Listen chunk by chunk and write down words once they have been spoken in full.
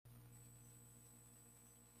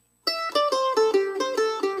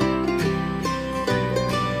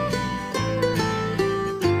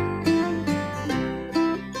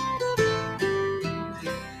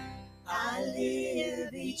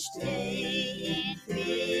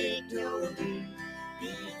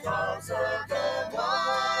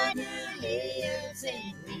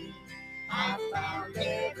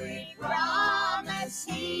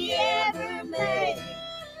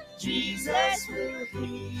Jesus will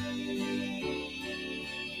heal.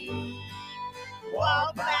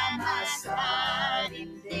 Walk by my side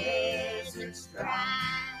in deserts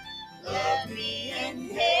dry. Love me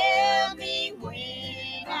and help me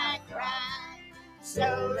when I cry.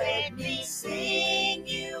 So let me sing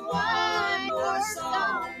you one more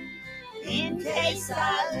song in case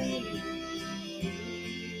I leave.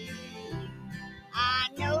 I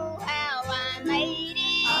know how I made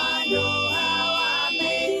it. I know how I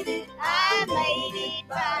made it. I made it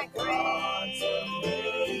by grace.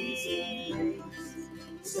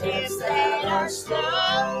 Steps that are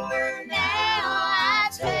slower now,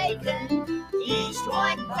 I've taken each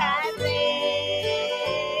one by faith.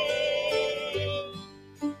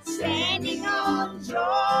 Standing on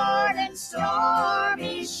Jordan's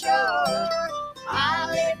stormy shore, I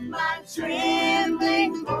lift my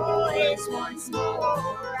trembling voice once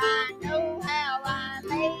more. I know how I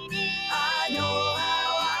made it. I know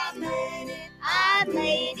how I made it. I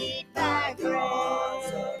made it by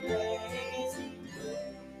grace.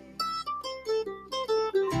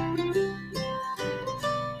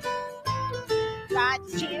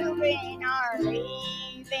 God's children are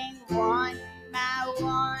leaving one by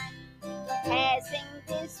one, passing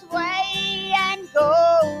this way and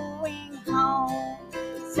going home.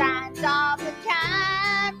 Signs of the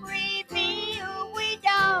time reveal we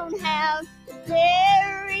don't have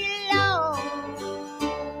very long.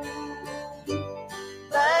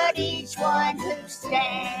 But each one who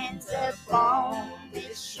stands upon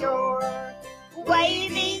this shore,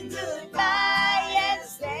 waving goodbye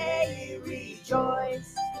as they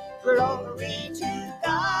rejoice. Glory to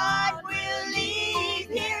God, we'll leave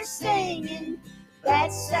here singing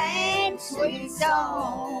that same sweet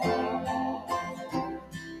song.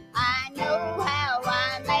 I know how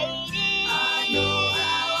I made it. I know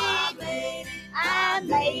how I made it. I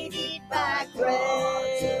made it by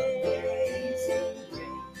grace.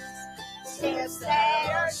 Steps that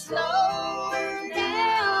are slower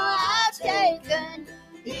now, I've taken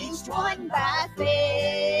each one by faith.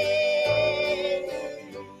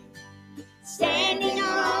 Standing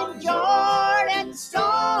on Jordan's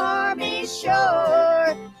stormy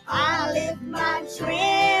shore, I lift my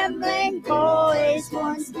trembling voice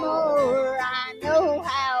once more. I know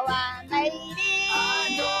how I made it.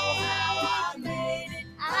 I know how I made it.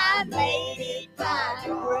 I made it by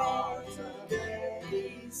grace.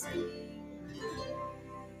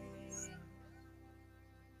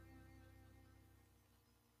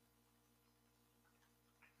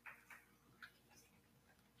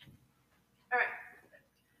 All right.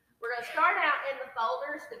 We're going to start out in the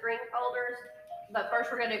folders, the green folders. But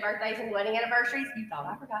first, we're going to do birthdays and wedding anniversaries. You thought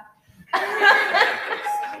I forgot.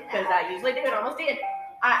 Because I usually do it, almost did.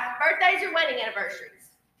 All right, birthdays or wedding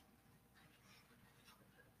anniversaries?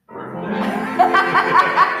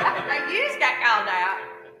 You just got called out.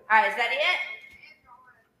 All right, is that it?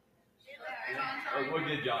 What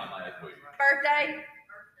did John last week? Birthday?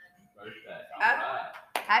 Birthday. Oh. All right.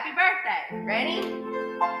 Happy birthday. Ready?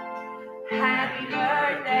 Happy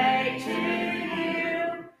birthday to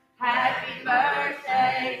you. Happy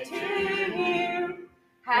birthday to you.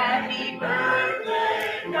 Happy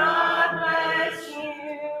birthday, God bless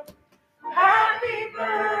you. Happy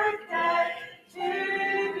birthday to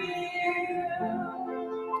you.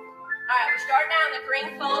 All right, we're starting out in the green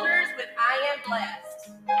folders with I Am Blessed.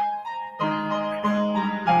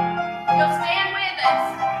 You'll stand with us.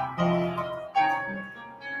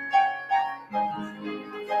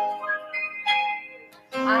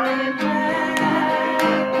 I am blessed.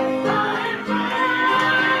 I am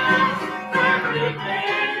blessed.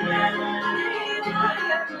 Everything that I need, I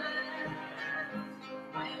am blessed.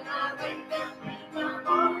 When I wake up in the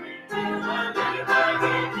morning, till I lay my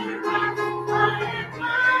head to rest, I am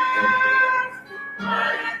blessed.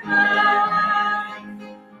 I am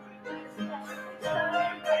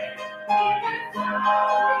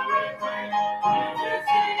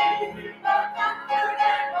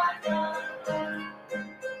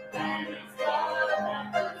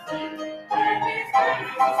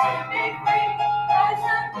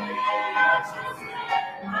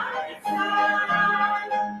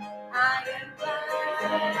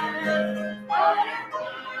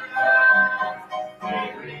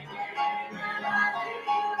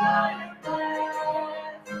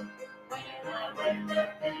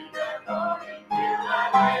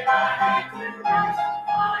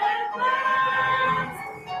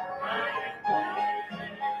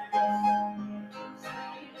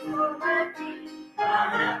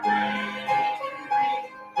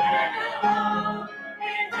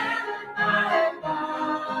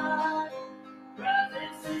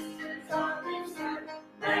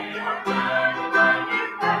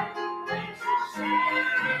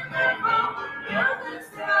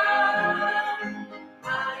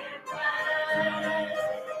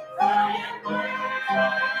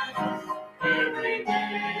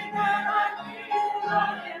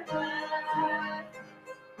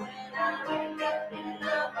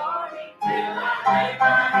lay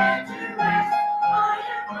my head to rest. I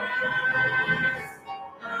am blessed.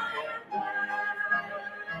 I am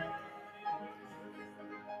blessed.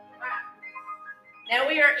 Now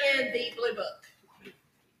we are in the Blue Book,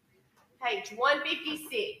 page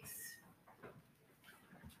 156.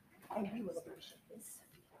 And he will appreciate this.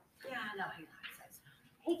 Yeah, I know he likes that.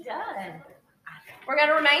 He does. We're going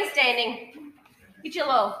to remain standing. Get you a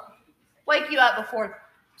little, wake you up before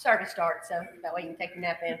service starts, so that way you can take your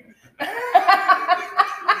nap in.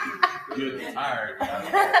 Good, tired.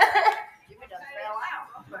 Jimmy done fell out.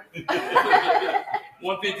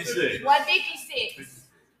 156. 156.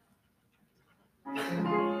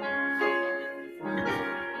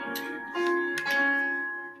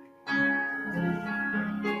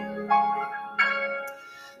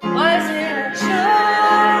 Was it a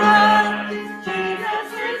child?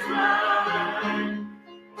 Jesus is mine.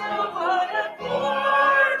 Oh, what a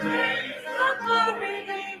foretaste of glory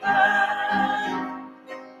divine.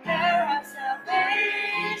 Heir of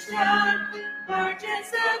salvation,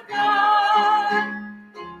 purchase of God,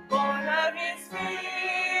 born of His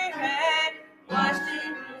Spirit, washed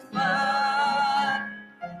in His blood.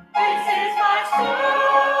 This is my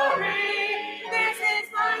story. This is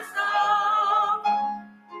my song.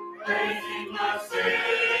 Praising my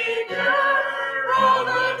Savior all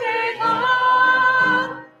the day long.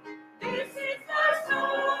 This is my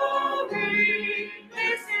story.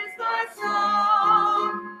 This is my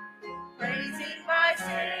song. Praising my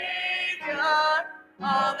Savior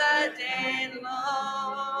all the day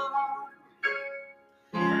long.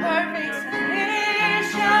 Perfect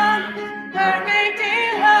submission, perfect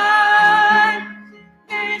delight.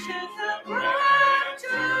 Visions of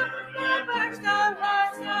rapture that burst on my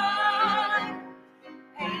side.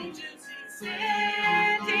 Angels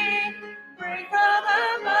descending, bring from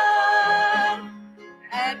above.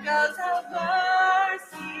 Echoes of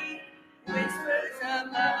mercy, whispers of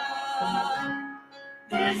love.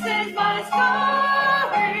 This is my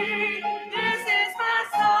story. This is my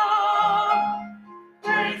song.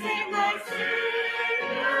 Praising my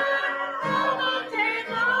Savior all the day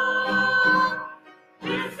long.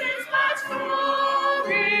 This is my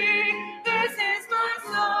story. This is my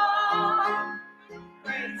song.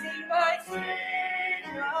 Praising my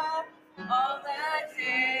Savior all that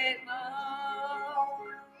day long.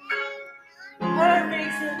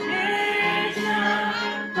 Perfect submission,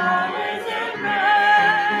 always at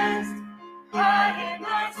rest. I in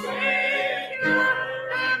my Savior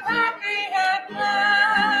am happy and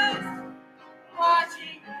blessed.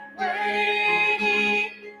 Watching and waiting,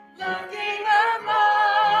 looking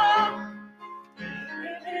above.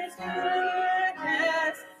 In His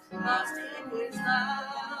goodness, lost in His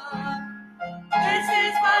love. This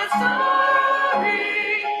is my story.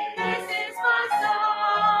 This is my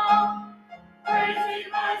song. Praising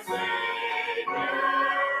my Savior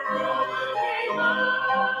all the day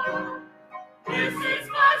long. This is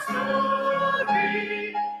my story.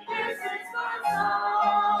 This is my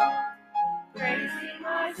song. Praising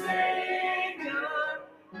my Savior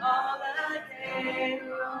all the day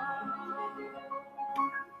long.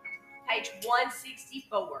 Page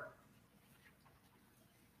 164.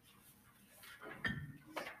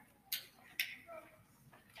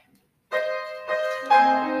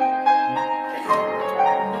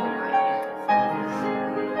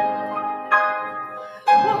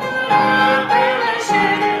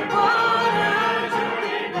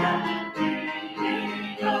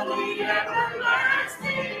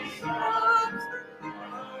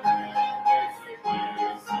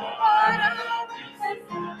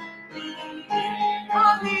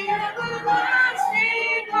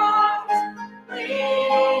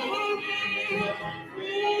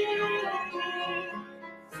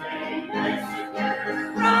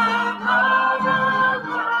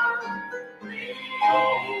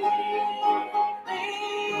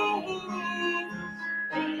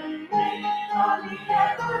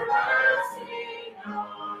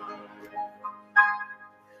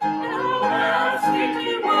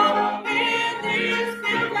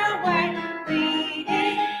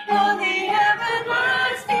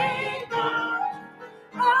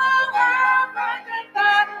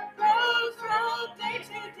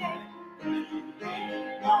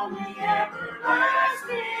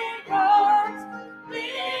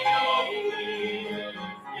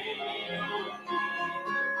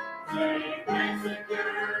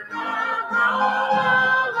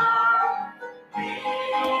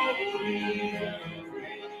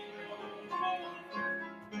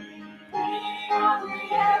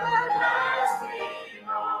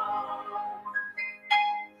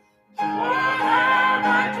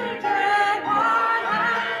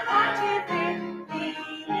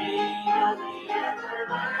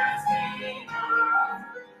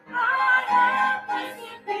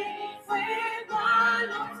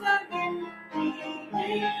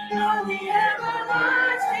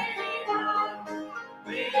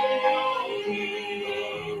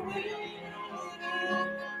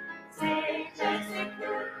 safe and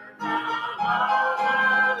secure from all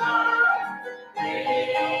our lives.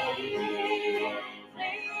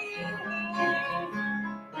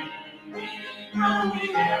 From the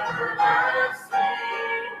everlasting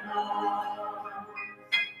arms.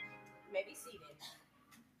 You may be seated.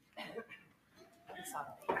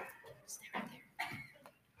 Stay right there.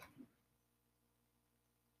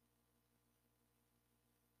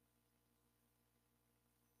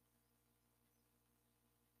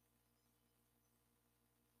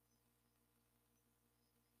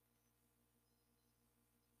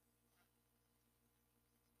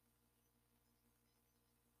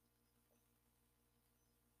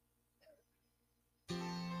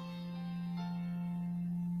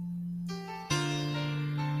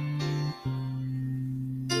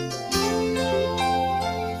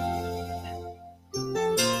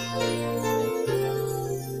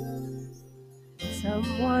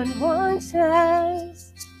 Someone once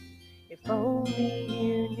asked, if only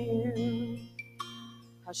you knew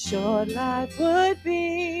how short life would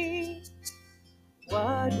be,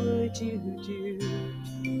 what would you do?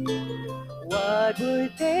 What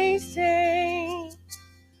would they say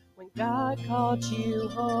when God called you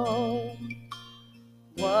home?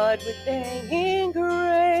 What would they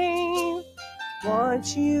engrave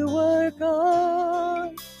once you were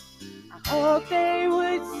gone? I hope they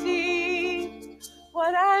would see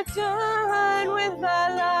what I've done with my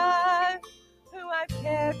life, who I've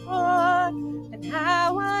cared for, and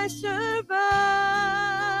how I survived.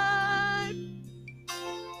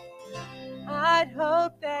 I'd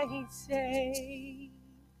hope they'd say,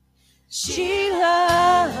 she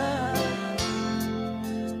loved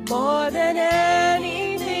more than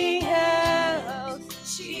anything else.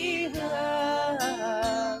 She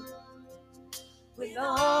loved with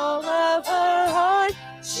all of her heart.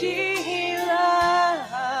 She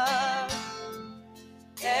loved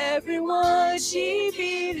everyone she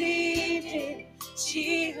believed in.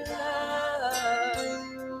 She loved.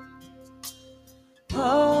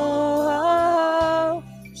 Oh,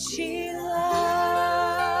 she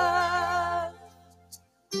loved.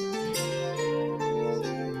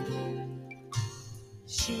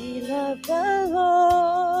 She loved the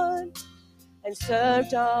Lord and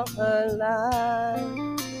served all her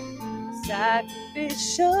life.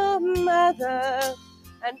 Sacrificial mother,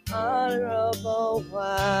 an honorable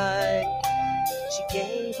wife. She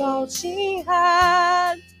gave all she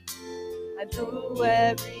had, and through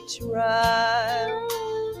every trial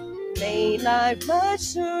made life much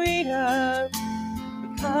sweeter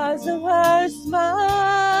because of her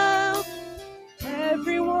smile.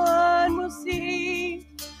 Everyone will see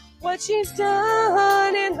what she's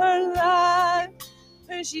done in her life,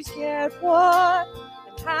 who she's cared for,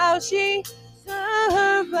 and how she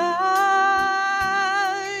survived.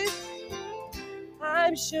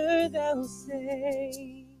 I'm sure they'll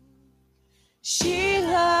say she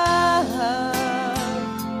loved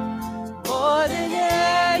more than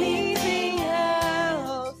anything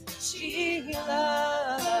else. She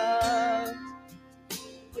loved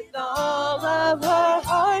with all of her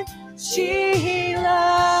heart. She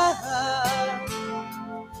loved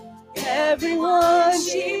everyone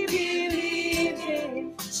she believed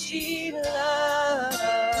in. She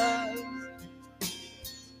loved.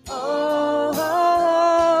 Oh,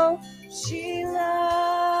 she loved.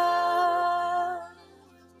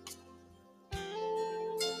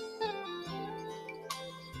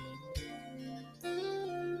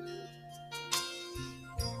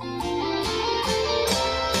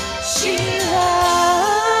 She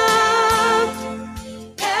loved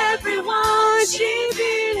everyone she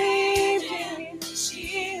believed in.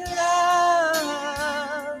 She loved.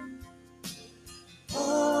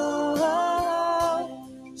 Oh,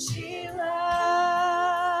 she loved.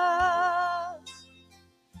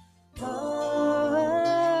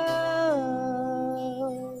 Oh,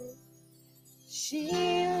 she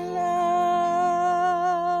loved.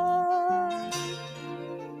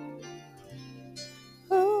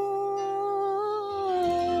 Oh.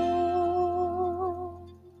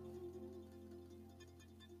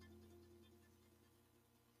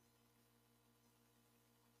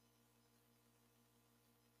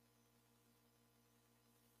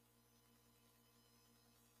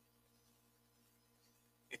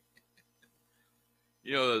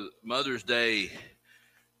 You know, Mother's Day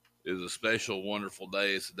is a special, wonderful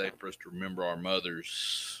day. It's a day for us to remember our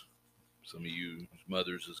mothers. Some of you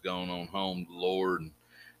mothers has gone on home to the Lord, and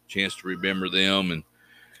a chance to remember them and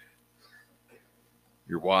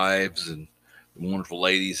your wives and the wonderful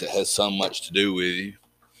ladies that has so much to do with you.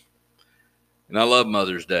 And I love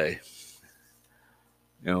Mother's Day.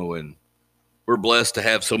 You know, and we're blessed to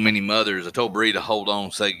have so many mothers. I told Bree to hold on,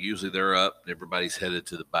 say usually they're up, everybody's headed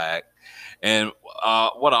to the back. And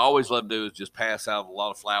what I always love to do is just pass out a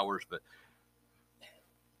lot of flowers. But,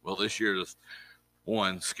 well, this year,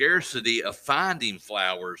 scarcity of finding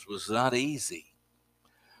flowers was not easy.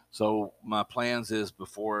 So my plans is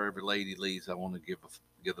before every lady leaves, I want to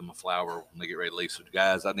give them a flower when they get ready to leave. So,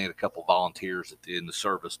 guys, I need a couple volunteers at the end of the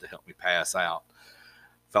service to help me pass out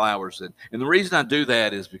flowers. And the reason I do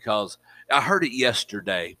that is because I heard it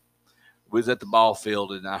yesterday. We was at the ball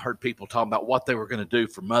field, and I heard people talking about what they were going to do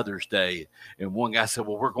for Mother's Day. And one guy said,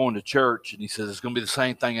 well, we're going to church. And he says, it's going to be the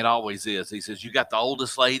same thing it always is. He says, you got the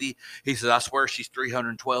oldest lady. He says, I swear she's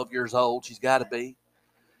 312 years old. She's got to be.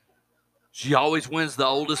 She always wins the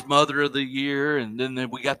oldest mother of the year. And then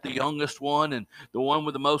we got the youngest one and the one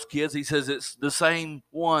with the most kids. He says it's the same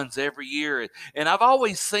ones every year. And I've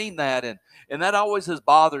always seen that. And that always has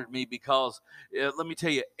bothered me because, let me tell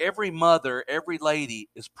you, every mother, every lady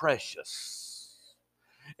is precious.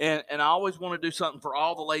 And I always want to do something for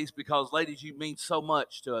all the ladies because, ladies, you mean so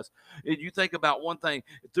much to us. And you think about one thing,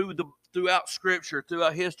 throughout Scripture,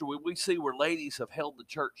 throughout history, we see where ladies have held the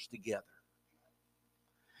church together.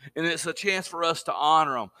 And it's a chance for us to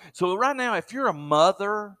honor them. So right now, if you're a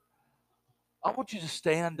mother, I want you to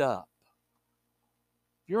stand up.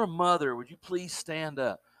 If you're a mother, would you please stand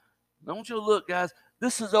up? I want you to look, guys.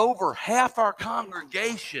 This is over half our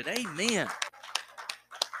congregation. Amen.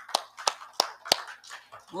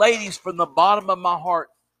 Ladies, from the bottom of my heart,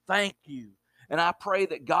 thank you. And I pray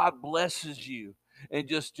that God blesses you and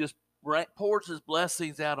just pours his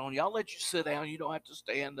blessings out on you. I'll let you sit down. You don't have to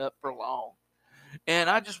stand up for long. And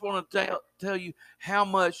I just want to tell you how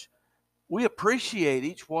much we appreciate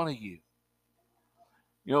each one of you.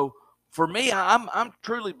 You know, for me, I'm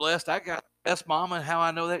truly blessed. I got the best mama, and how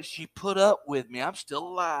I know that, she put up with me. I'm still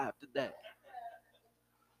alive today.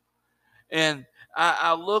 And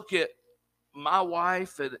I look at my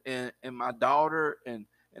wife and my daughter and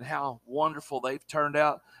how wonderful they've turned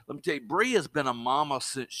out. Let me tell you, Bree has been a mama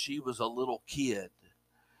since she was a little kid.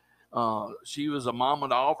 She was a mama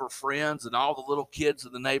to all of her friends and all the little kids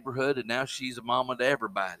in the neighborhood, and now she's a mama to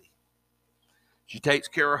everybody. She takes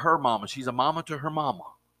care of her mama. She's a mama to her mama.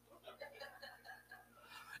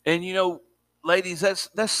 And, you know, ladies,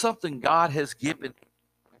 that's something God has given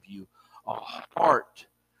you, a heart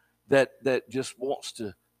that just wants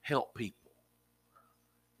to help people.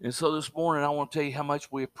 And so this morning, I want to tell you how much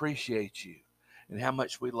we appreciate you and how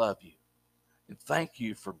much we love you. And thank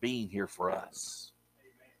you for being here for us.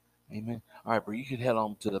 Amen. All right, bro, you can head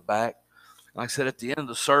on to the back. Like I said, at the end of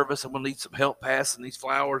the service, I'm going to need some help passing these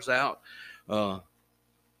flowers out.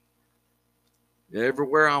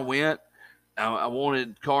 Everywhere I went, I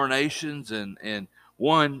wanted carnations, and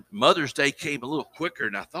one, Mother's Day came a little quicker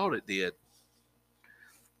than I thought it did.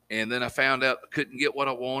 And then I found out I couldn't get what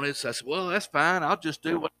I wanted, so I said, well, that's fine. I'll just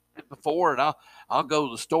do what I did before, and I'll go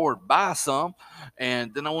to the store and buy some.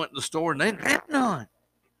 And then I went to the store, and they didn't have none.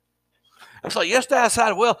 So yesterday I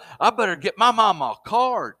decided, well, I better get my mama a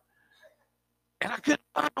card. And I couldn't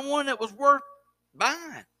find one that was worth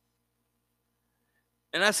buying.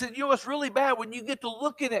 And I said, you know what's really bad? When you get to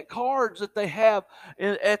looking at cards that they have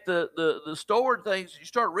at the store and things, you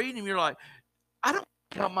start reading them, you're like, I don't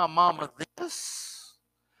tell my mama this.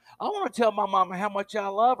 I want to tell my mama how much I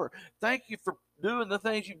love her. Thank you for doing the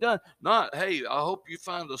things you've done. Not, hey, I hope you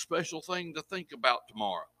find a special thing to think about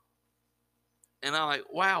tomorrow. And I'm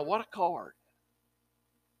like, wow, what a card.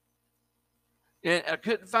 And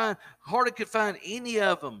I hardly could find any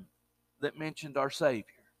of them that mentioned our Savior.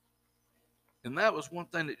 And that was one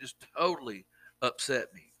thing that just totally upset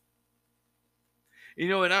me. You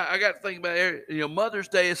know, and I got to think about it. You know, Mother's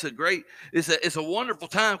Day is it's a wonderful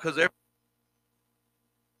time because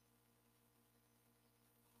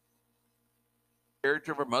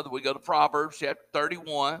character of our mother. We go to Proverbs chapter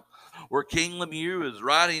 31, where King Lemuel is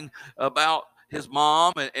writing about his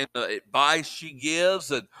mom and the advice she gives,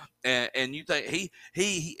 and you think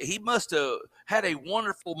he must have had a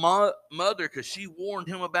wonderful mother because she warned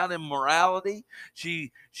him about immorality. She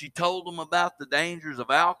told him about the dangers of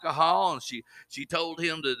alcohol, and she told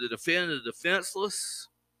him to defend the defenseless.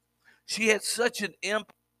 She had such an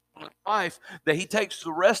impact on his life that he takes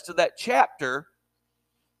the rest of that chapter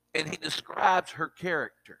and he describes her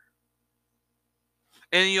character.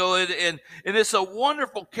 And, you know, and it's a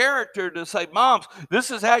wonderful character to say, moms,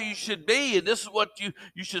 this is how you should be, and this is what you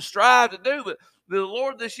should strive to do. But the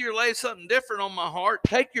Lord this year laid something different on my heart.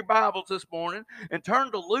 Take your Bibles this morning and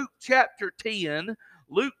turn to Luke chapter 10.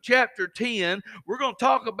 Luke chapter 10. We're going to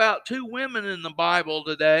talk about two women in the Bible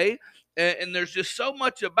today, and there's just so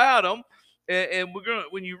much about them. And we're going to,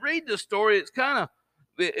 when you read this story, it's kind of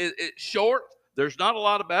it's short, there's not a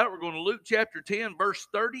lot about it. We're going to Luke chapter 10, verse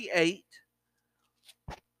 38.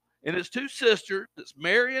 And it's two sisters. It's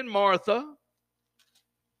Mary and Martha.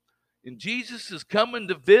 And Jesus is coming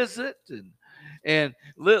to visit. And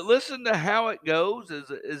listen to how it goes, as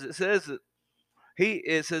it says that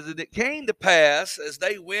it says that it came to pass as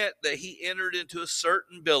they went that he entered into a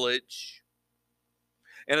certain village,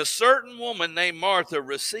 and a certain woman named Martha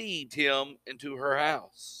received him into her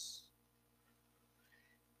house.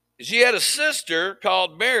 She had a sister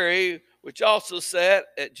called Mary, which also sat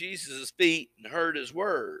at Jesus' feet and heard his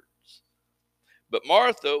words. But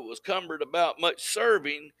Martha was cumbered about much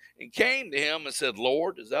serving, and came to him and said,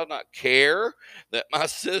 Lord, dost thou not care that my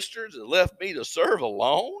sisters have left me to serve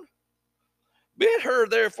alone? Bid her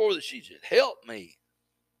therefore that she should help me.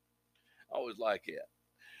 I always like it.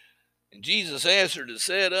 And Jesus answered and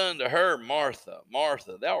said unto her, Martha,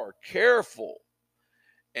 Martha, thou art careful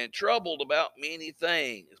and troubled about many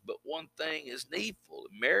things, but one thing is needful.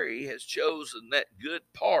 And Mary has chosen that good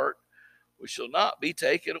part which shall not be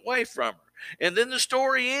taken away from her. And then the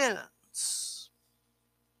story ends.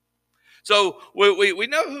 So we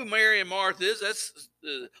know who Mary and Martha is. That's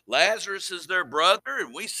Lazarus is their brother,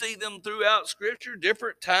 and we see them throughout Scripture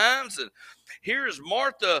different times. And here's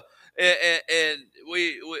Martha, and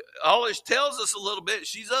we always tells us a little bit.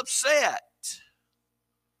 She's upset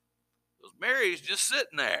because Mary's just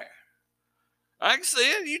sitting there. I can see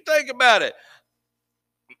it. You think about it.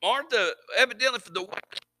 Martha, evidently, for the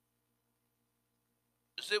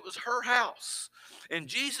it was her house, and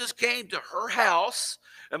Jesus came to her house.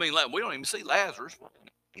 I mean, we don't even see Lazarus.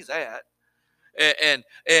 He's at. And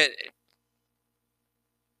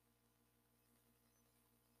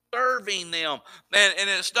serving them. And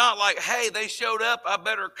it's not like, hey, they showed up, I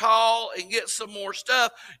better call and get some more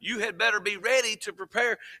stuff. You had better be ready to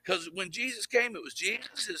prepare. Because when Jesus came, it was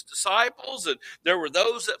Jesus, his disciples, and there were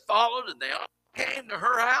those that followed, and they all came to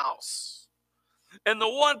her house. And the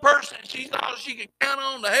one person she thought she could count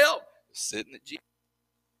on to help was sitting at Jesus.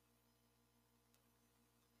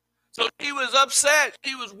 So she was upset.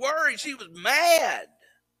 She was worried. She was mad.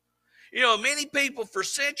 You know, many people for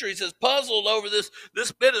centuries has puzzled over this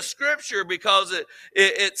bit of scripture because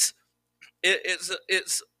it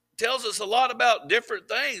tells us a lot about different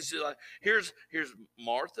things. Like here's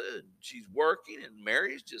Martha, and she's working, and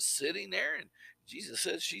Mary's just sitting there, and Jesus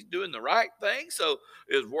says she's doing the right thing. So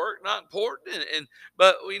is work not important?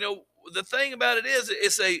 But you know, the thing about it is,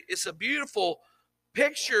 it's a beautiful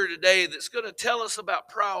picture today that's going to tell us about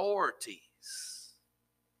priorities.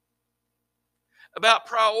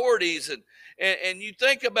 And you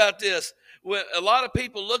think about this, when a lot of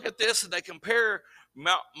people look at this and they compare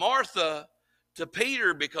Martha to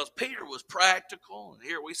Peter, because Peter was practical, and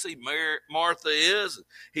here we see Martha is, and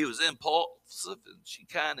he was impulsive, and she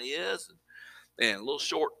kind of is, and a little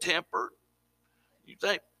short-tempered. You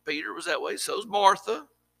think Peter was that way? So's Martha.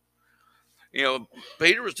 You know,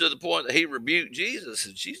 Peter was to the point that he rebuked Jesus,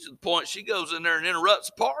 and she's to the point she goes in there and interrupts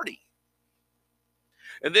the party.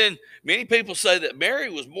 And then many people say that Mary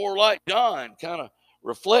was more like John, kind of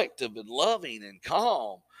reflective and loving and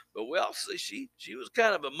calm. But we also see she was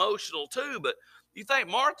kind of emotional too. But you think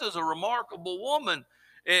Martha's a remarkable woman,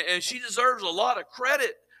 and she deserves a lot of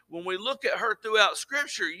credit. When we look at her throughout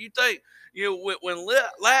Scripture, you think, you know, when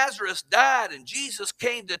Lazarus died and Jesus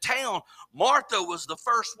came to town, Martha was the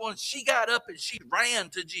first one. She got up and she ran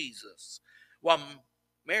to Jesus while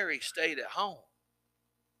Mary stayed at home.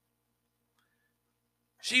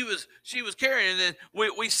 She was carrying, and then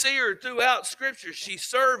we see her throughout Scripture. She's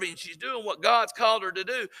serving. She's doing what God's called her to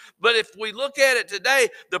do. But if we look at it today,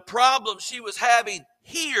 the problem she was having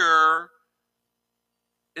here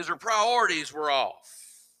is her priorities were off.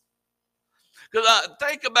 Because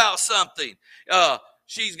think about something.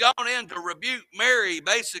 She's gone in to rebuke Mary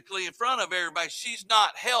basically in front of everybody. She's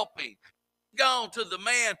not helping. Gone to the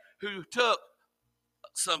man who took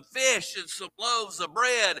some fish and some loaves of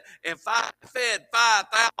bread and fed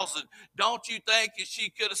 5,000. Don't you think if she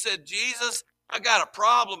could have said, Jesus, I got a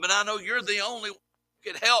problem, and I know you're the only one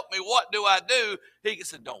who can help me. What do I do? He could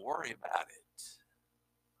say, don't worry about it.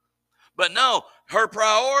 But no, her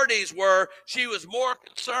priorities were, she was more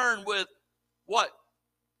concerned with what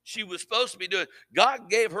she was supposed to be doing. God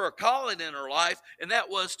gave her a calling in her life, and that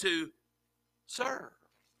was to serve.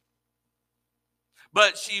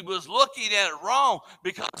 But she was looking at it wrong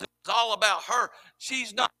because it was all about her.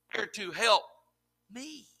 She's not here to help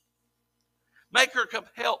me. Make her come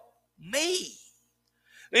help me.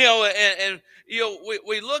 You know, and you know,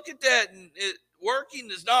 we look at that, and working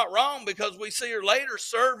is not wrong because we see her later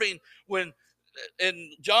serving when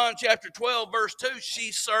in John chapter 12, verse 2,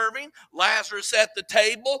 she's serving. Lazarus at the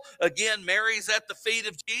table. Again, Mary's at the feet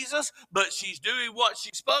of Jesus, but she's doing what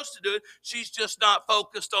she's supposed to do. She's just not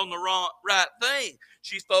focused on the right thing.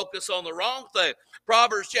 She's focused on the wrong thing.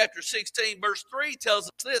 Proverbs chapter 16, verse 3 tells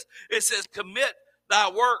us this. It says, commit thy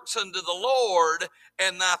works unto the Lord,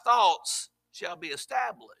 and thy thoughts shall be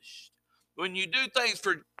established. When you do things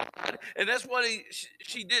for God, and that's what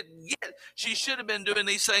she didn't get. She should have been doing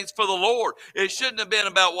these things for the Lord. It shouldn't have been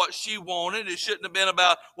about what she wanted. It shouldn't have been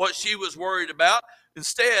about what she was worried about.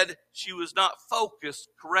 Instead, she was not focused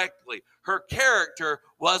correctly. Her character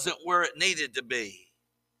wasn't where it needed to be.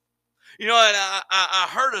 You know, and I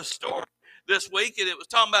heard a story this week, and it was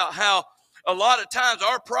talking about how a lot of times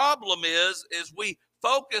our problem is we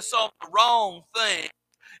focus on the wrong thing.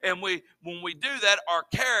 And when we do that, our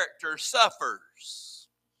character suffers.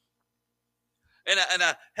 And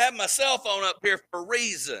I have my cell phone up here for a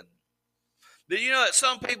reason. Do you know that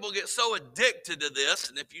some people get so addicted to this,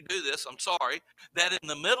 and if you do this, I'm sorry, that in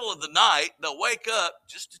the middle of the night, they'll wake up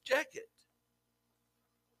just to check it.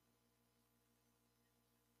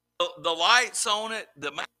 The lights on it,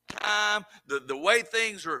 the time, the way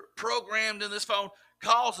things are programmed in this phone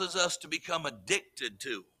causes us to become addicted to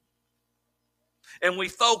them. And we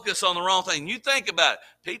focus on the wrong thing. You think about it.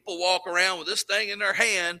 People walk around with this thing in their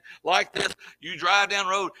hand like this. You drive down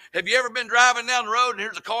the road. Have you ever been driving down the road and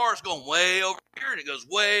here's a car that's going way over here and it goes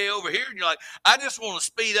way over here? And you're like, I just want to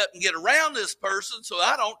speed up and get around this person so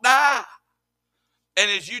I don't die.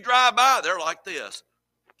 And as you drive by, they're like this.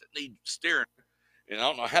 They need steering. And I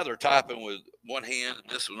don't know how they're typing with one hand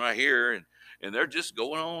and this one right here. And they're just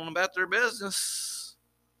going on about their business.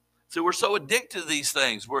 So we're so addicted to these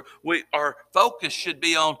things. Our focus should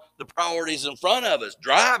be on the priorities in front of us.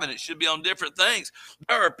 Driving, it should be on different things.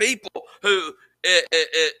 There are people who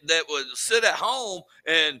that would sit at home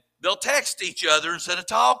and they'll text each other instead of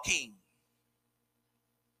talking.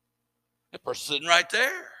 That person's sitting right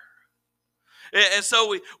there. And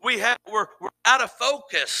so we're out of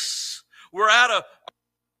focus. We're out of.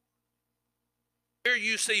 Here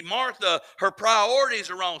you see Martha, her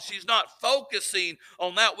priorities are wrong. She's not focusing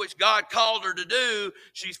on that which God called her to do.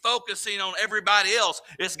 She's focusing on everybody else.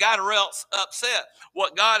 It's got her else upset.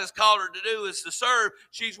 What God has called her to do is to serve.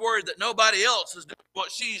 She's worried that nobody else is doing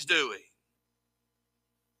what she's doing.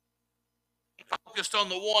 Focused on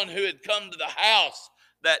the one who had come to the house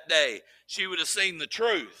that day. She would have seen the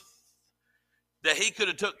truth. That he could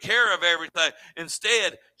have took care of everything.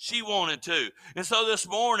 Instead, she wanted to. And so this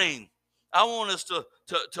morning, I want us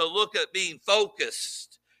to look at being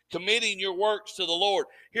focused, committing your works to the Lord.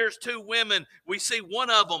 Here's two women. We see one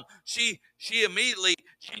of them. She immediately,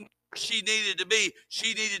 she needed to be.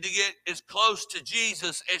 She needed to get as close to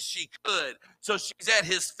Jesus as she could. So she's at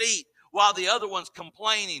his feet while the other one's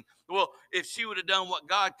complaining. Well, if she would have done what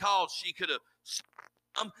God called, she could have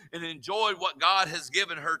come and enjoyed what God has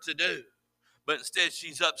given her to do. But instead,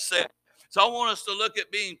 she's upset. So I want us to look at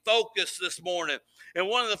being focused this morning. And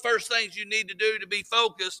one of the first things you need to do to be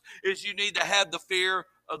focused is you need to have the fear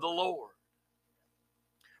of the Lord.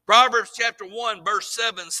 Proverbs chapter 1, verse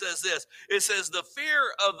 7 says this. It says, the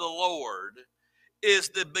fear of the Lord is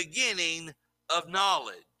the beginning of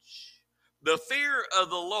knowledge. The fear of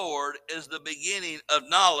the Lord is the beginning of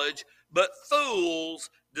knowledge, but fools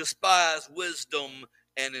despise wisdom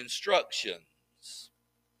and instructions.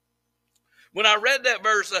 When I read that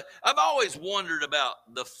verse, I've always wondered about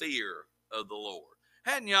the fear of the Lord.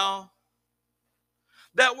 Hadn't y'all?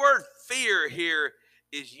 That word fear here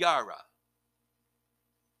is yara.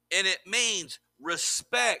 And it means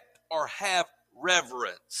respect or have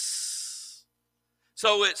reverence.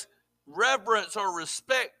 So it's reverence or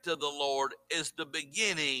respect to the Lord is the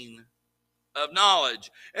beginning of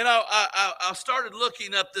knowledge. And I started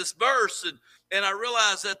looking up this verse and I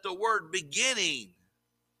realized that the word beginning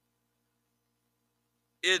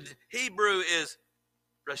in Hebrew is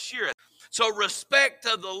rashira. So respect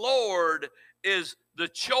to the Lord is the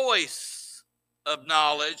choice of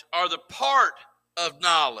knowledge or the part of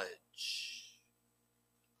knowledge.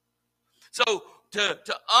 So to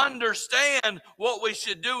understand what we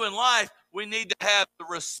should do in life, we need to have the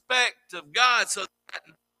respect of God. So that,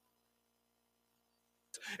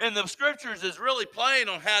 and the scriptures is really plain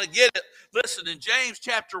on how to get it. Listen, in James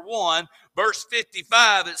chapter 1, verse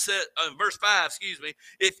 55, it says, verse 5,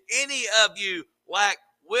 if any of you lack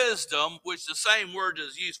wisdom, which the same word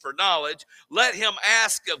is used for knowledge, let him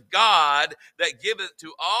ask of God that giveth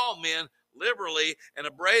to all men liberally and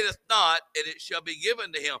abradeth not, and it shall be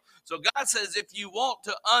given to him. So God says if you want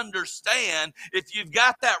to understand, if you've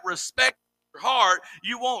got that respect your heart,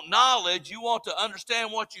 you want knowledge, you want to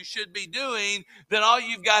understand what you should be doing, then all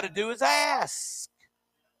you've got to do is ask.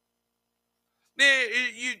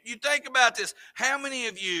 You think about this. How many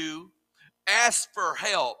of you ask for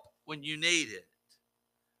help when you need it?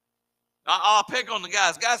 I'll pick on the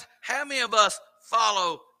guys. Guys, how many of us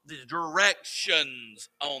follow the directions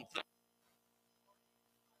on things?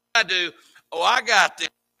 I do. Oh, I got this.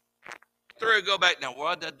 Through, go back. Now,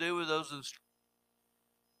 what did I do with those instructions?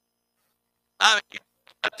 I mean, you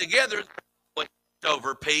put together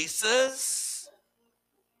over pieces.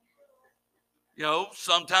 You know,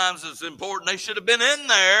 sometimes it's important they should have been in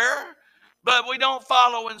there, but we don't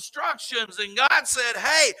follow instructions. And God said,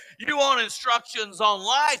 hey, you want instructions on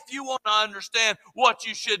life, you want to understand what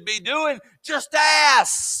you should be doing, just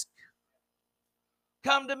ask.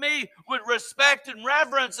 Come to me with respect and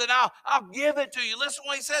reverence, and I'll give it to you. Listen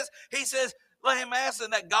what he says. He says, let him ask,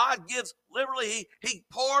 and that God gives, literally, he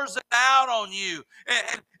pours it out on you,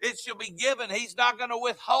 and it shall be given. He's not going to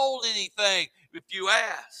withhold anything if you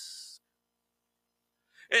ask.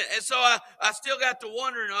 And so I still got to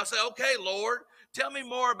wonder, and I say, okay, Lord, tell me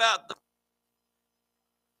more about the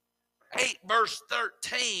 8 verse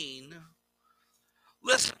 13.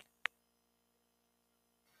 Listen,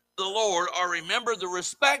 the Lord, or remember the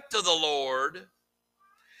respect of the Lord,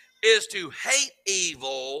 is to hate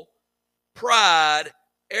evil, pride,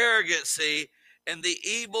 arrogancy, and the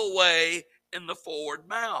evil way in the forward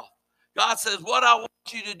mouth. God says, what I want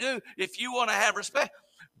you to do, if you want to have respect,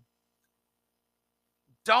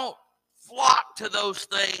 don't flock to those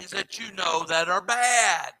things that you know that are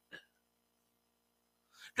bad.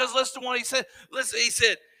 Because listen to what he said. Listen,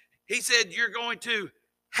 he said you're going to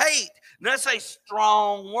hate. And that's a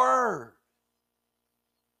strong word.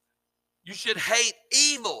 You should hate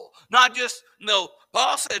evil. Not just, no,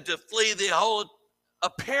 Paul said to flee the whole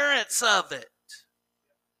appearance of it.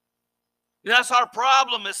 That's our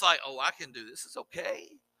problem. It's like, oh, I can do this. It's okay.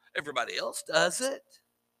 Everybody else does it.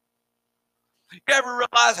 You ever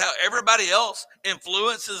realize how everybody else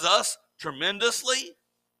influences us tremendously?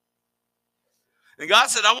 And God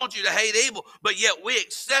said, I want you to hate evil, but yet we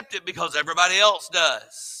accept it because everybody else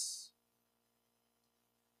does.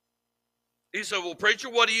 He said, well, preacher,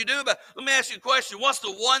 what do you do about it? Let me ask you a question. What's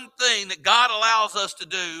the one thing that God allows us to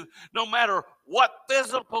do no matter what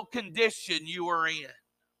physical condition you are in?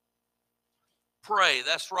 Pray.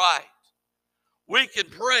 That's right. We can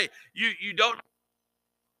pray. You don't.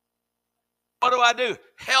 What do I do?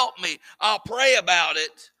 Help me. I'll pray about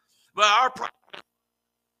it. But our prayer.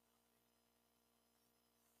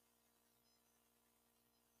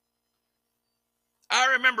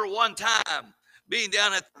 I remember one time being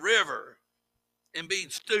down at the river and being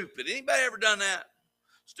stupid. Anybody ever done that?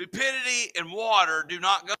 Stupidity and water do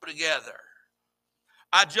not go together.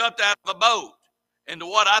 I jumped out of a boat into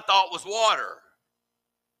what I thought was water.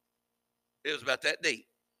 It was about that deep.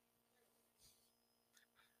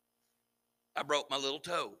 I broke my little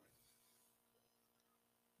toe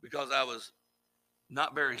because I was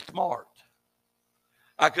not very smart.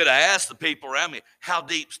 I could have asked the people around me, how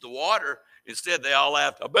deep's the water? Instead, they all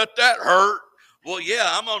laughed. I bet that hurt. Well, yeah,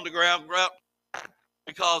 I'm on the ground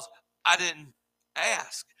because I didn't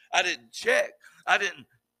ask. I didn't check. I didn't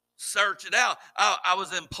search it out. I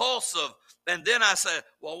was impulsive. And then I said,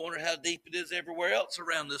 well, I wonder how deep it is everywhere else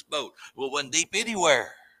around this boat. Well, it wasn't deep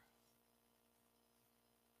anywhere.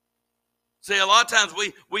 See, a lot of times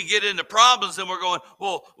we get into problems and we're going,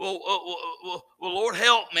 well, Lord,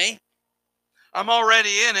 help me. I'm already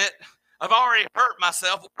in it. I've already hurt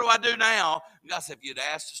myself. What do I do now? And God said, if you'd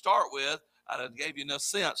asked to start with, I'd have gave you enough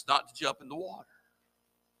sense not to jump in the water.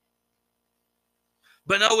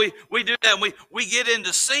 But no, we do that. And we get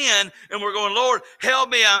into sin and we're going, Lord, help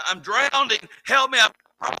me. I'm drowning. Help me. I've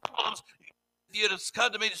got problems. If you'd have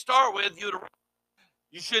come to me to start with,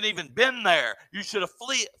 you shouldn't even been there. You should have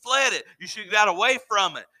fled it. You should have got away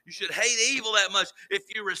from it. You should hate evil that much. If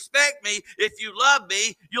you respect me, if you love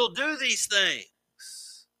me, you'll do these things.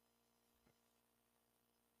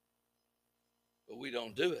 But we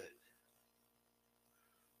don't do it.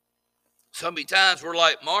 So many times we're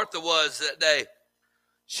like Martha was that day.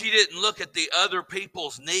 She didn't look at the other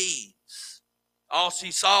people's needs. All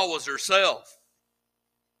she saw was herself.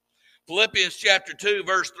 Philippians chapter 2,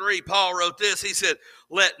 verse 3, Paul wrote this. He said,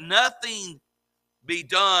 let nothing be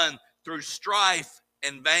done through strife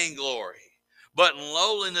and vainglory, but in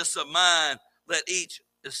lowliness of mind, let each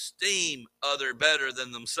esteem other better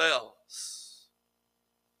than themselves.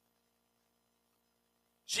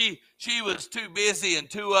 She was too busy and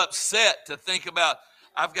too upset to think about,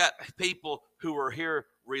 I've got people who are here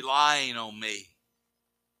relying on me.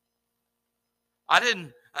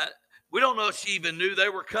 We don't know if she even knew they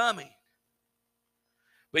were coming.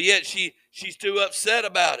 But yet she's too upset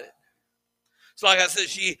about it. So like I said,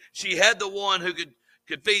 she had the one who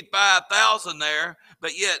could feed 5,000 there,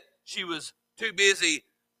 but yet she was too busy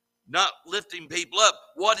not lifting people up.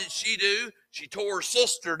 What did she do? She tore her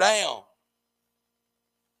sister down.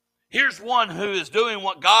 Here's one who is doing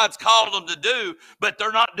what God's called them to do, but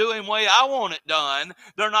they're not doing the way I want it done.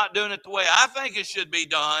 They're not doing it the way I think it should be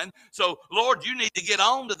done. So, Lord, you need to get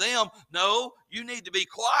on to them. No, you need to be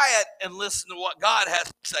quiet and listen to what God has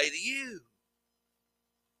to say to you.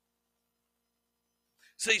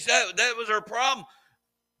 See, that was her problem.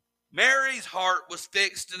 Mary's heart was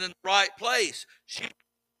fixed and in the right place. She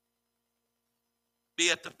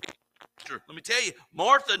be at the feet. Let me tell you,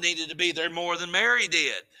 Martha needed to be there more than Mary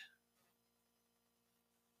did.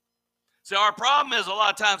 See, our problem is a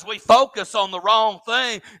lot of times we focus on the wrong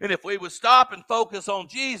thing, and if we would stop and focus on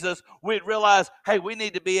Jesus, we'd realize, hey, we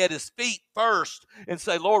need to be at his feet first and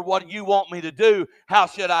say, Lord, what do you want me to do? How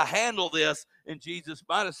should I handle this? And Jesus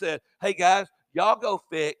might have said, hey, guys, y'all go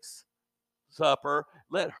fix supper.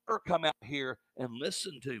 Let her come out here and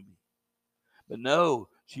listen to me. But no,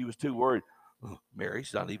 she was too worried. Oh,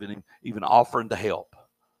 Mary's not even offering to help.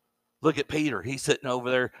 Look at Peter. He's sitting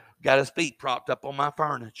over there, got his feet propped up on my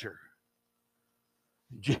furniture.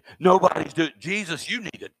 Nobody's doing. Jesus, you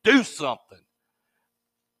need to do something.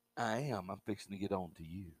 I am. I'm fixing to get on to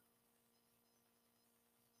you.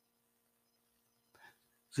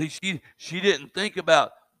 See, she didn't think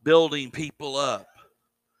about building people up.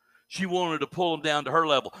 She wanted to pull them down to her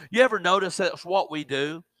level. You ever notice that's what we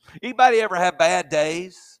do? Anybody ever have bad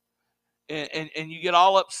days and you get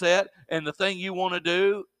all upset and the thing you want to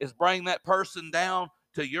do is bring that person down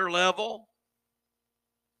to your level?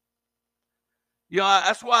 You know,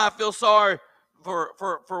 that's why I feel sorry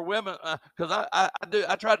for women, because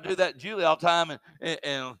I try to do that to Julie all the time,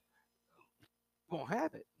 and won't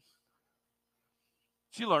have it.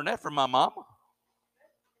 She learned that from my mama.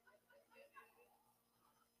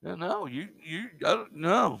 No, you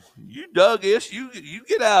dug this, you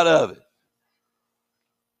get out of it.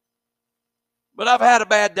 But I've had a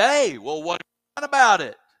bad day. Well, what about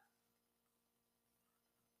it?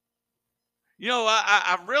 You know,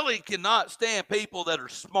 I really cannot stand people that are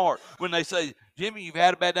smart when they say, Jimmy, you've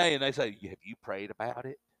had a bad day. And they say, have you prayed about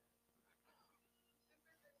it?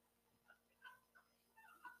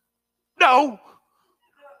 No.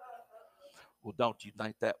 Well, don't you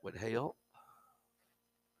think that would help?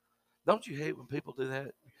 Don't you hate when people do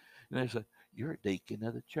that? And they say, you're a deacon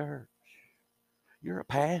of the church. You're a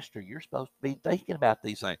pastor. You're supposed to be thinking about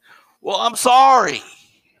these things. Well, I'm sorry.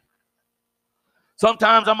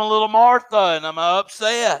 Sometimes I'm a little Martha and I'm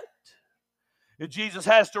upset. And Jesus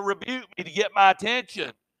has to rebuke me to get my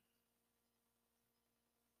attention.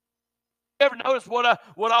 You ever notice what I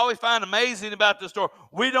always find amazing about this story?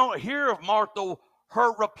 We don't hear of Martha,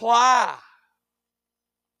 her reply.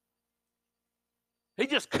 He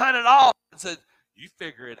just cut it off and said, you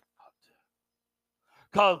figure it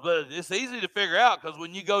out. But it's easy to figure out because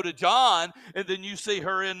when you go to John and then you see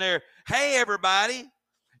her in there, hey, everybody,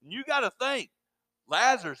 you got to think,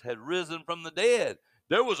 Lazarus had risen from the dead.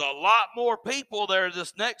 There was a lot more people there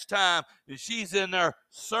this next time, and she's in there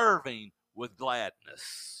serving with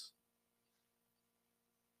gladness.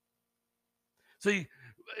 See,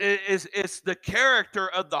 it's the character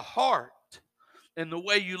of the heart and the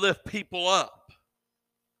way you lift people up.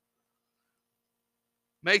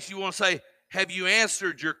 Makes you want to say, have you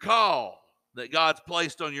answered your call that God's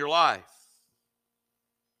placed on your life?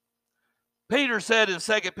 Peter said in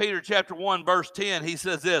 2 Peter chapter 1, verse 10, he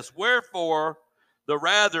says this, wherefore, the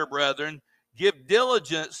rather, brethren, give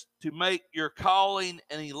diligence to make your calling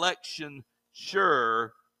and election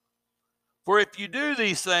sure. For if you do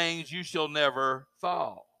these things, you shall never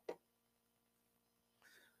fall.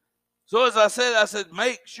 So as I said,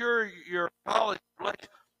 make sure your calling,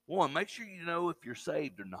 one, make sure you know if you're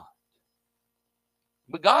saved or not.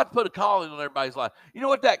 But God put a calling on everybody's life. You know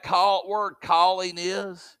what that word calling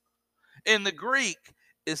is? In the Greek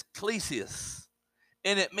is klesis,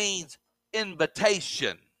 and it means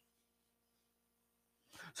invitation.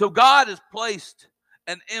 So God has placed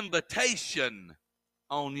an invitation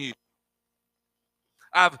on you.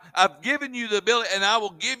 I've given you the ability, and I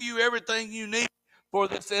will give you everything you need for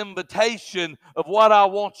this invitation of what I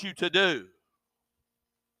want you to do.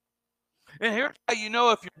 And here's how you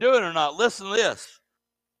know if you're doing it or not. Listen to this.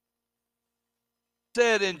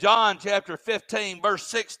 Said in John chapter 15, verse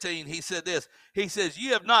 16, he said this. He says,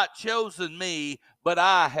 you have not chosen me, but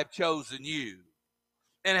I have chosen you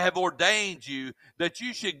and have ordained you that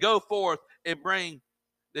you should go forth and bring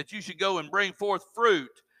forth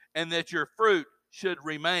fruit, and that your fruit should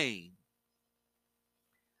remain,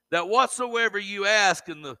 that whatsoever you ask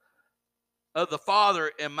of the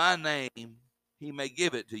Father in my name, he may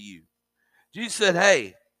give it to you. Jesus said,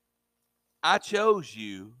 hey, I chose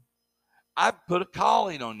you. I've put a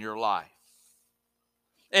calling on your life.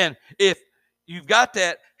 And if you've got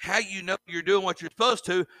that, how you know you're doing what you're supposed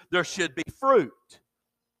to, there should be fruit.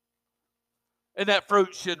 And that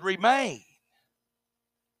fruit should remain.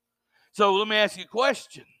 So let me ask you a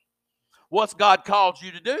question. What's God called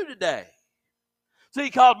you to do today? See, he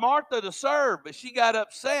called Martha to serve, but she got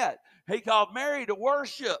upset. He called Mary to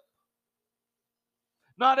worship.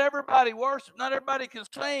 Not everybody worships. Not everybody can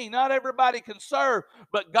sing. Not everybody can serve.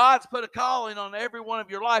 But God's put a calling on every one of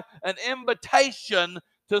your life, an invitation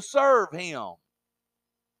to serve him.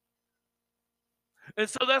 And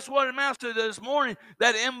so that's what it amounts to this morning.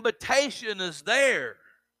 That invitation is there.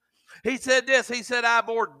 He said this. He said, I've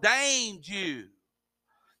ordained you.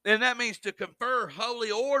 And that means to confer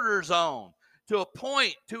holy orders on, to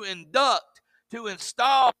appoint, to induct, to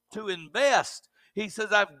install, to invest. He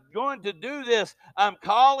says, I'm going to do this. I'm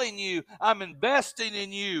calling you. I'm investing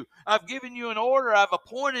in you. I've given you an order. I've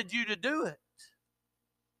appointed you to do it.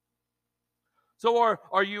 So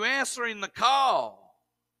are you answering the call?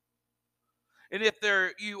 And if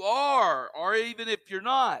you are, or even if you're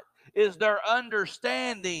not, is there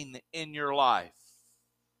understanding in your life?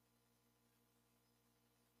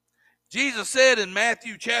 Jesus said in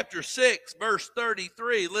Matthew chapter 6, verse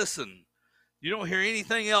 33, listen, you don't hear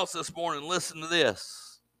anything else this morning, listen to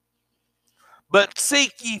this. But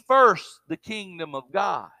seek ye first the kingdom of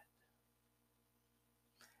God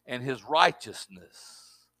and his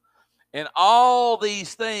righteousness, and all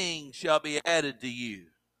these things shall be added to you.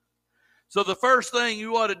 So the first thing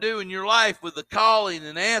you ought to do in your life with the calling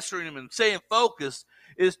and answering him and staying focused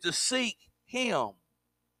is to seek him.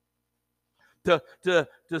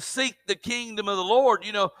 To seek the kingdom of the Lord.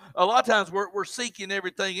 You know, a lot of times we're seeking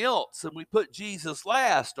everything else, and we put Jesus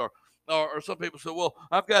last, or some people say, well,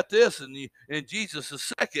 I've got this, and Jesus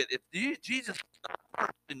is second. If Jesus is not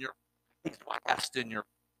first in your, he's last in your.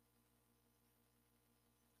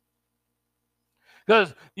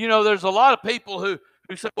 Because, you know, there's a lot of people who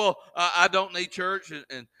say, well, I don't need church,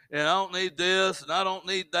 and I don't need this, and I don't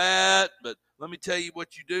need that. But let me tell you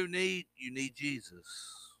what you do need. You need Jesus.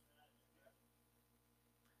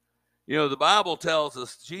 You know, the Bible tells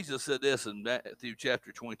us, Jesus said this in Matthew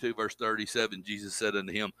chapter 22, verse 37. Jesus said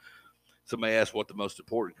unto him, somebody asked what the most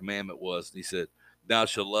important commandment was. And he said, thou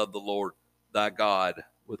shalt love the Lord thy God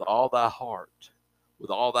with all thy heart, with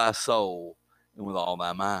all thy soul, and with all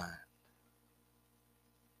thy mind.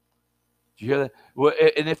 Did you hear that? Well,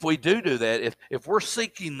 and if we do that, if we're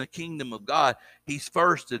seeking the kingdom of God, he's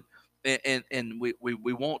first, and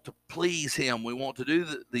we want to please him. We want to do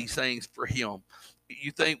these things for him.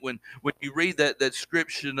 You think when you read that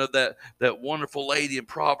description of that wonderful lady in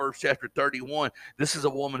Proverbs chapter 31, this is a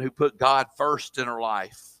woman who put God first in her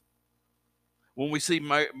life. When we see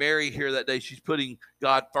Mary here that day, she's putting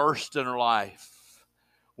God first in her life.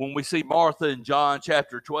 When we see Martha in John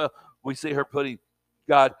chapter 12, we see her putting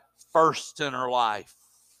God first in her life.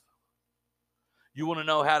 You want to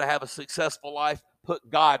know how to have a successful life? Put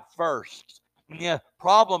God first. Yeah,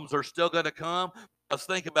 problems are still going to come. Let's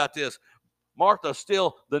think about this. Martha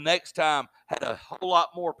still, the next time, had a whole lot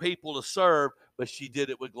more people to serve, but she did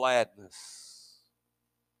it with gladness.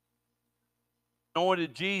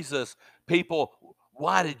 Anointed Jesus, people,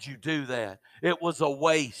 why did you do that? It was a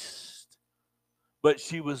waste, but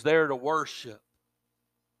she was there to worship.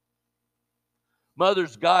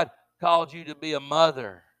 Mothers, God called you to be a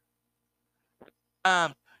mother.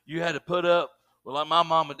 Sometimes you had to put up, well, like my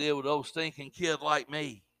mama did with old stinking kid like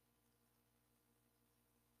me.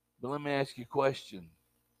 But let me ask you a question.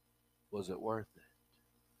 Was it worth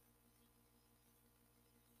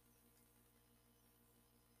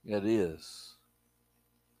it? It is.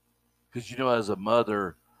 Because, you know, as a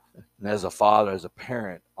mother and as a father, as a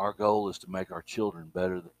parent, our goal is to make our children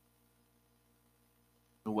better.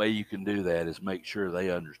 The way you can do that is make sure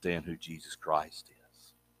they understand who Jesus Christ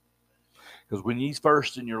is. Because when he's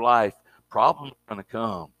first in your life, problems are going to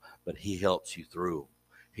come, but he helps you through them.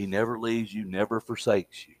 He never leaves you, never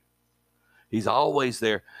forsakes you. He's always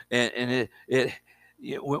there. And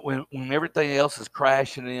when everything else is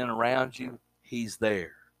crashing in around you, he's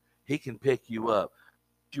there. He can pick you up,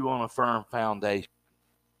 put you on a firm foundation.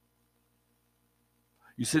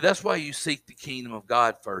 You see, that's why you seek the kingdom of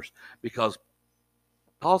God first, because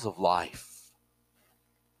of life.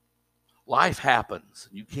 Life happens.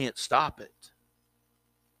 You can't stop it.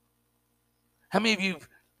 How many of you have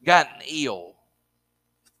gotten ill,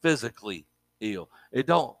 physically ill?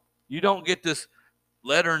 You don't get this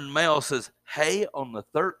letter in the mail that says, hey, on the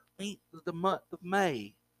 13th of the month of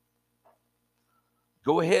May,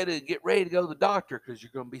 Go ahead and get ready to go to the doctor because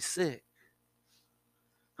you're going to be sick.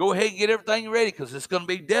 Go ahead and get everything ready because it's going to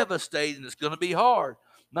be devastating. It's going to be hard.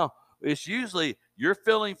 No, it's usually you're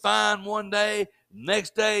feeling fine one day,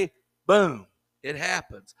 next day, boom, it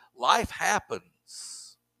happens. Life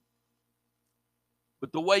happens.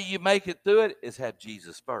 But the way you make it through it is have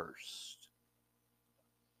Jesus first.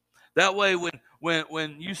 That way,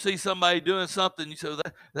 when you see somebody doing something, you say,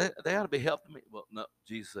 they ought to be helping me. Well, no,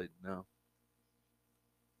 Jesus said, no.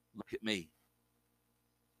 Look at me.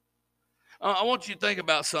 I want you to think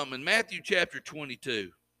about something. In Matthew chapter 22,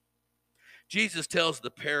 Jesus tells the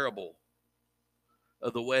parable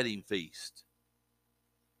of the wedding feast.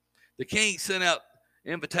 The king sent out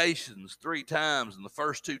invitations 3 times, and the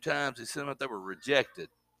first 2 times he sent out, they were rejected.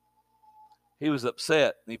 He was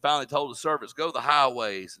upset, and he finally told the servants, go to the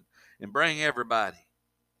highways and bring everybody.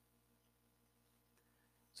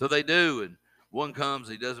 So they do, and one comes,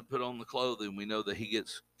 he doesn't put on the clothing. We know that he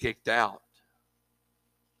gets kicked out.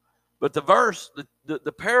 But the verse,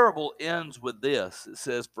 the parable ends with this. It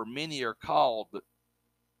says, for many are called, but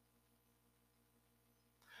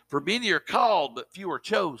few are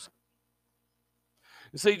chosen.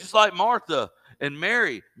 You see, just like Martha and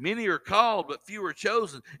Mary, many are called, but few are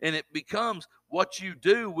chosen. And it becomes what you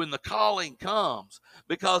do when the calling comes.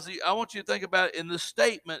 Because I want you to think about it in this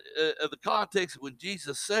statement of the context when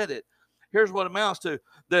Jesus said it. Here's what it amounts to.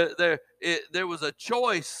 There was a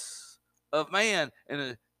choice of man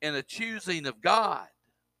and a choosing of God.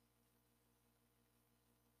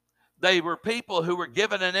 They were people who were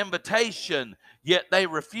given an invitation, yet they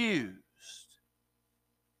refused.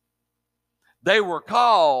 They were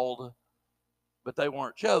called, but they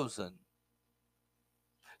weren't chosen.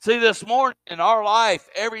 See, this morning in our life,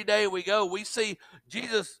 every day we go, we see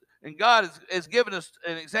Jesus and God has given us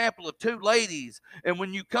an example of 2 ladies. And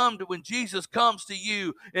when Jesus comes to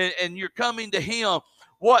you and you're coming to him,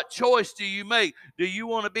 what choice do you make? Do you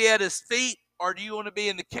want to be at his feet or do you want to be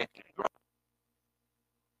in the kitchen?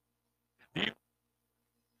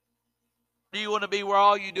 Do you want to be where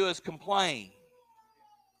all you do is complain?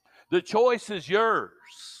 The choice is yours.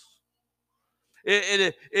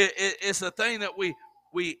 It's a thing that we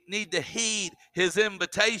need to heed his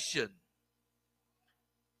invitation.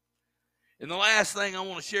 And the last thing I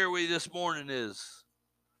want to share with you this morning is,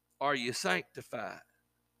 are you sanctified?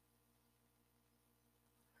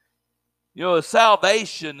 You know,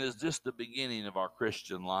 salvation is just the beginning of our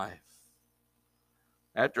Christian life.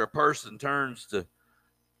 After a person turns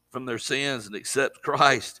from their sins and accepts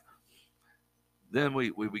Christ, then we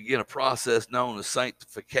begin a process known as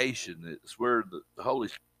sanctification. It's where the Holy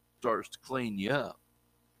Spirit starts to clean you up.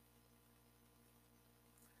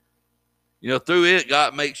 You know, through it,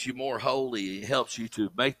 God makes you more holy. He helps you to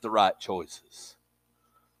make the right choices.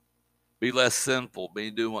 Be less sinful. Be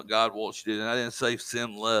doing what God wants you to do. And I didn't say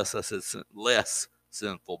sin less. I said less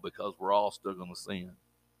sinful because we're all still going to sin.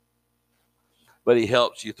 But he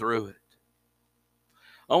helps you through it.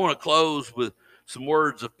 I want to close with some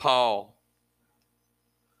words of Paul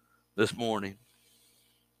this morning.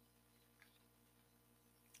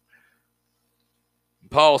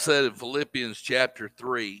 Paul said in Philippians chapter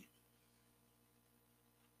 3,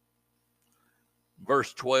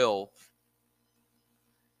 verse 12,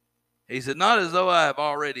 he said, not as though I have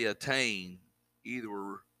already attained, either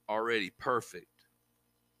were already perfect,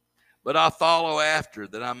 but I follow after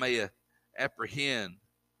that I may apprehend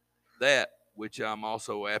that which I'm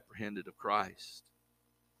also apprehended of Christ.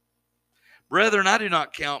 Brethren, I do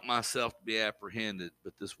not count myself to be apprehended,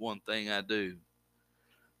 but this one thing I do,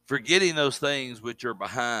 forgetting those things which are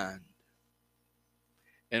behind,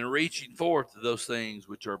 and reaching forth to those things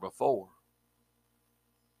which are before.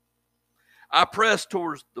 I press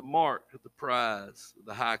towards the mark of the prize of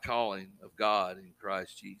the high calling of God in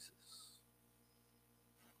Christ Jesus.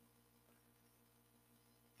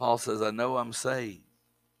 Paul says, I know I'm saved,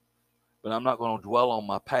 but I'm not going to dwell on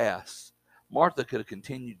my past. Martha could have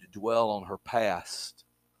continued to dwell on her past.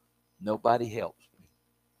 Nobody helps me.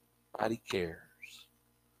 Nobody cares.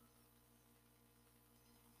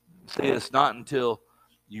 See, it's not until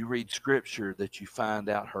you read Scripture that you find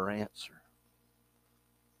out her answer.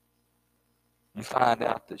 You find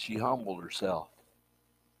out that she humbled herself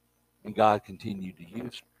and God continued to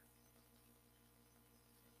use her.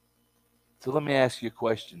 So let me ask you a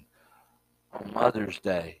question. On Mother's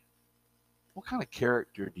Day, what kind of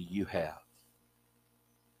character do you have?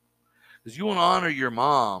 Because you want to honor your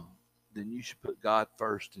mom, then you should put God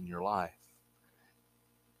first in your life.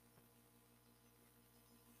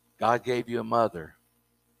 God gave you a mother,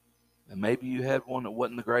 and maybe you had one that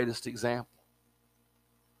wasn't the greatest example.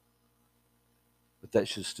 But that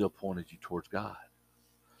should still pointed you towards God.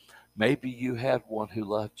 Maybe you had one who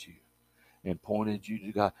loved you and pointed you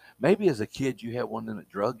to God. Maybe as a kid you had one that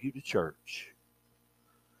drug you to church.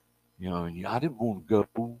 And I didn't want to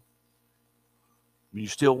go. You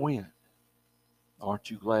still went. Aren't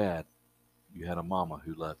you glad you had a mama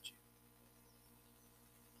who loved you?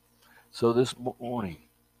 So this morning,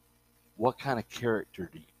 what kind of character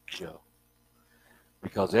do you show?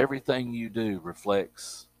 Because everything you do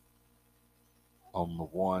reflects on the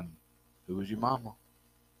one who was your mama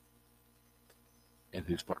and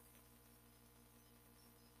who's perfect.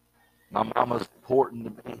 My mama's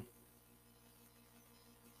important to me.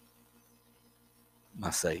 My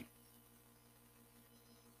Savior.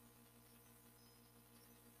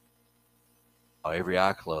 Every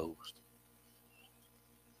eye closed.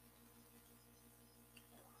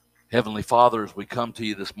 Heavenly Father, as we come to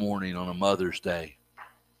you this morning on a Mother's Day,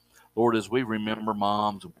 Lord, as we remember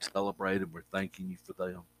moms and we celebrate and we're thanking you for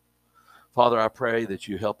them, Father, I pray that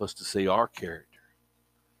you help us to see our character,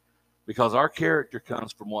 because our character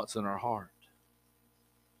comes from what's in our heart.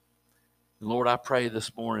 And Lord, I pray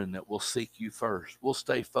this morning that we'll seek you first. We'll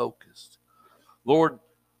stay focused. Lord,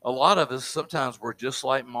 a lot of us, sometimes we're just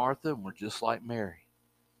like Martha and we're just like Mary.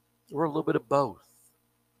 We're a little bit of both.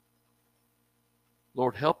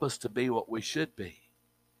 Lord, help us to be what we should be.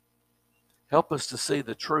 Help us to see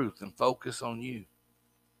the truth and focus on you.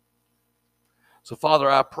 So, Father,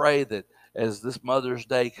 I pray that as this Mother's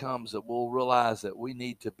Day comes, that we'll realize that we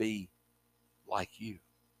need to be like you.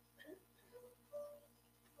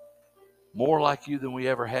 More like you than we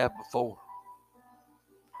ever have before.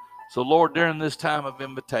 So, Lord, during this time of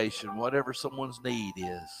invitation, whatever someone's need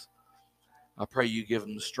is, I pray you give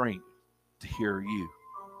them the strength to hear you.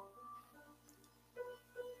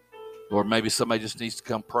 Lord, maybe somebody just needs to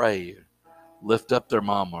come pray, lift up their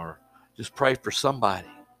mama, or just pray for somebody.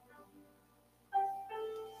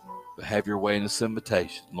 But have your way in this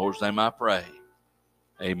invitation. In the Lord's name I pray.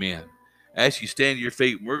 Amen. I ask you stand to your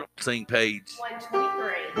feet, and we're going to sing page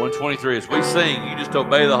 123. 123. As we sing, you just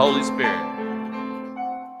obey the Holy Spirit.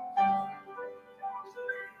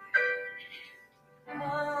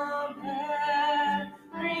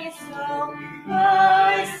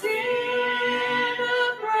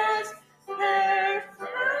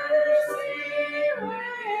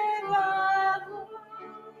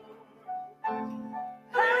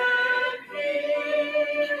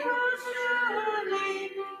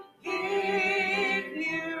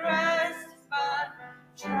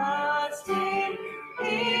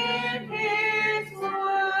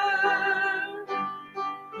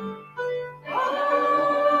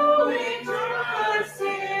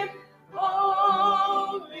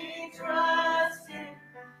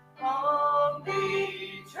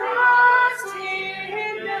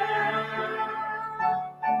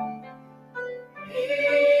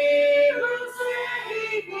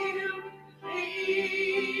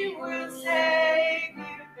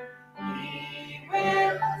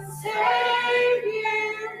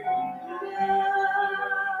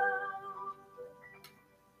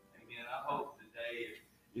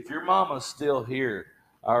 If your mama's still here,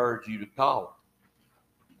 I urge you to call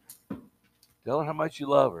her. Tell her how much you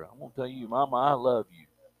love her. I'm going to tell you, Mama, I love you.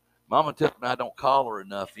 Mama tells me I don't call her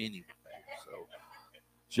enough anyway. So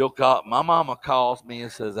she'll call. My mama calls me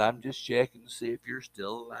and says, I'm just checking to see if you're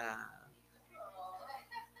still alive.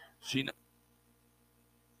 She knows.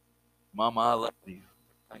 Mama, I love you.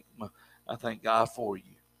 I thank God for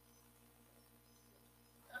you.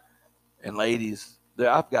 And ladies,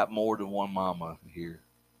 I've got more than one mama here.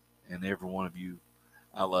 And every one of you,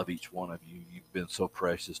 I love each one of you. You've been so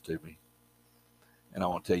precious to me. And I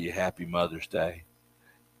want to tell you, happy Mother's Day.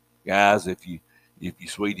 Guys, if you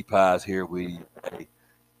sweetie pies here, we hey,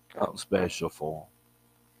 something special for them.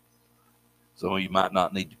 Some of you might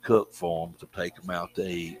not need to cook for them to take them out to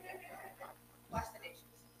eat.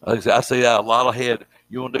 I see that a lot of head.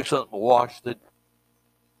 You want to do something to wash the,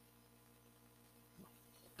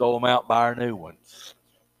 throw them out, buy our new ones.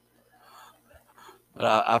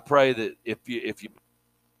 But I pray that if you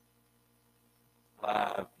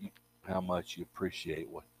live, how much you appreciate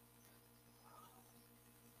what.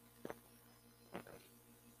 I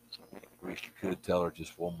wish you could tell her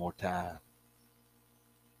just one more time.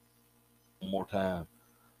 One more time.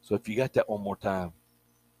 So if you got that one more time,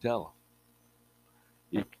 tell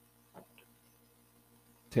her.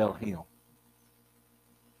 Tell him.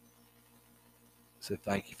 Say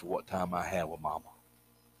thank you for what time I had with Mama.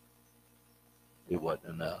 It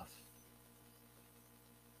wasn't enough.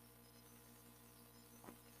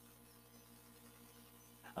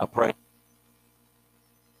 I pray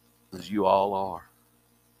as you all are.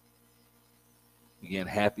 Again,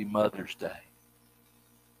 happy Mother's Day.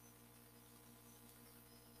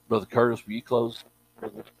 Brother Curtis, will you close? We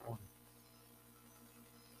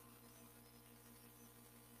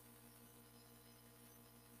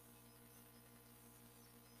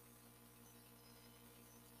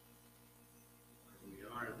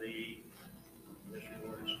honor thee this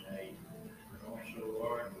Lord's Day, but also,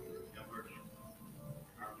 Lord, remember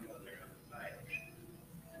our mother of the past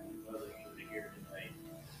and the mothers that are here today.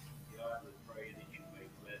 God, we pray that you may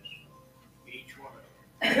bless each one of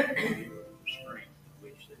them, give them the strength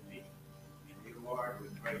which they need. And you, Lord, we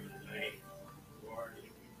pray today, Lord, as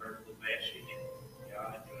we heard the message,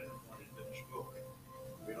 God, when it's been spoken,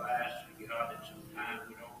 realize, God, that sometimes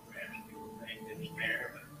we don't grasp everything that's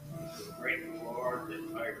there, but we're grateful, Lord, that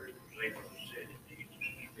Mary was able to sit at Jesus'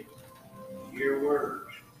 feet, hear words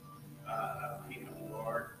of him,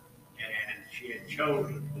 Lord, and she had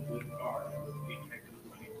chosen the good part that would be taken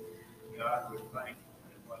away. God, we're thankful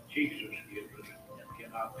that what Jesus gives us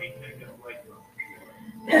cannot be taken away from us, Lord.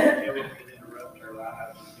 The devil can interrupt our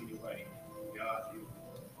lives in any way. God, you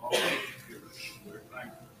always secure us. We're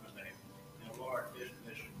thankful for that. Now, Lord,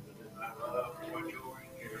 dismiss within thy love, watch over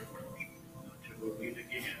and care for us until we meet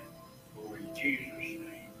again. For in Jesus'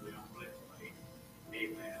 name we humbly pray.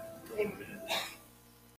 Amen. Amen.